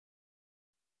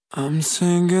I'm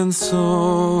singing solo.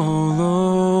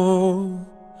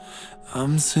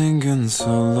 I'm singing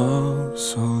solo,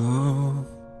 solo.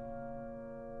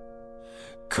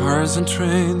 Cars and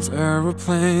trains,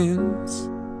 aeroplanes,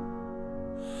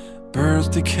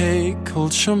 birthday cake,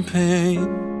 cold champagne.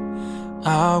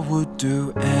 I would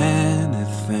do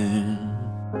anything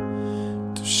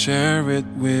to share it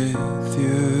with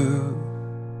you.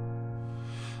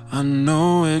 I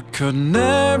know it could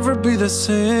never be the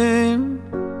same,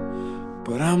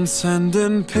 but I'm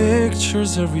sending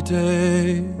pictures every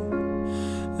day,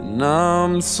 and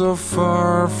I'm so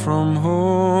far from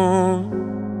home.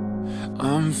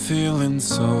 I'm feeling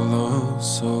so low,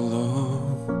 so low,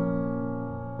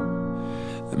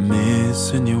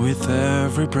 missing you with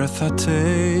every breath I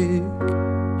take,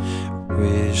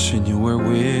 wishing you were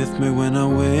with me when I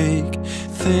wake,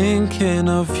 thinking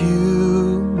of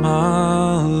you,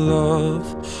 my love.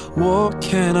 What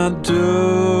can I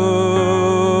do?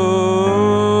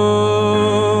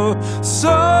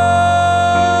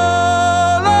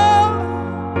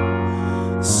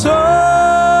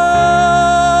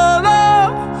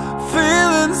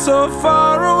 So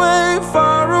far away,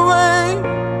 far away,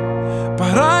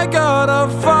 but I gotta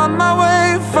find my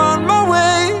way, find my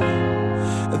way.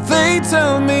 They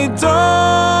tell me don't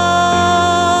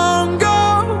go,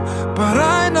 but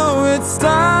I know it's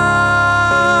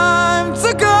time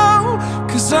to go,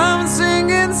 'cause I'm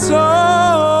singing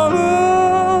solo.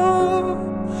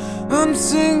 I'm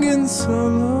singing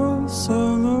solo,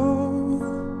 solo.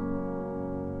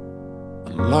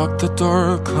 Unlock the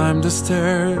door, climb the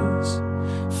stairs,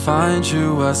 find you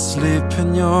asleep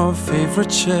in your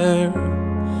favorite chair.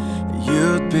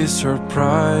 You'd be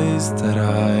surprised that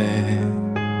I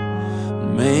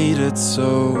made it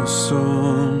so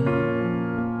soon.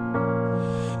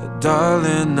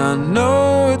 Darling, I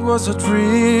know it was a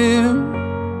dream.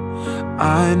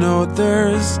 I know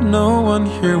there's no one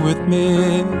here with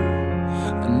me,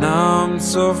 and I'm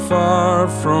so far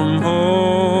from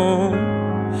home.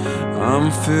 I'm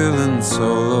feeling so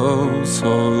low,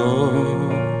 so low,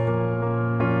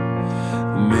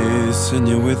 missing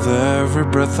you with every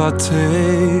breath I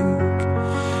take,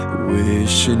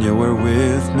 wishing you were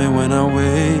with me when I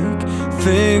wake,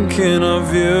 thinking of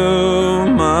you,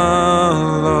 my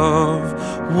love.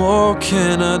 What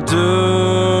can I do?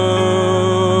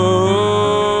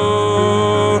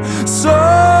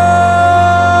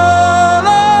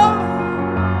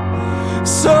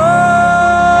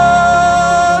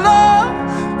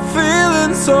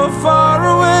 So far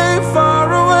away, far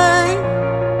away,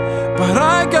 but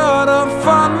I gotta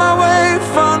find my way,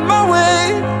 find my way.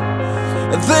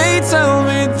 They tell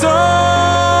me don't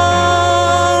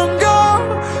go,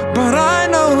 but I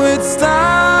know it's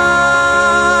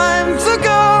time to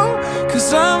go, 'cause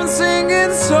I'm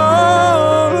singing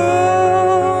solo.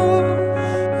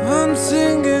 I'm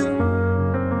singing.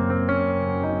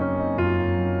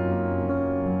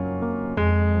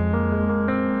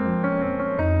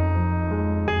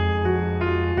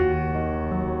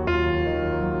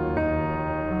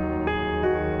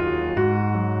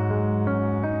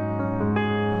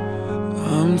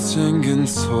 I'm singing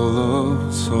solo,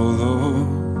 solo.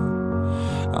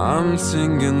 I'm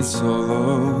singing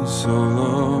solo,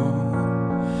 solo.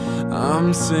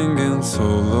 I'm singing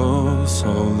solo,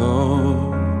 solo.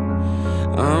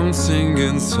 I'm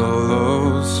singing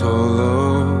solo, solo.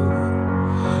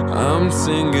 I'm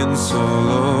singing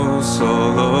solo,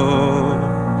 solo.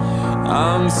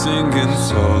 I'm singing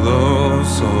solo,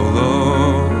 solo.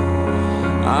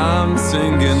 I'm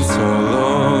singing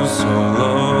solo,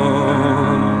 solo.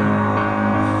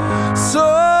 So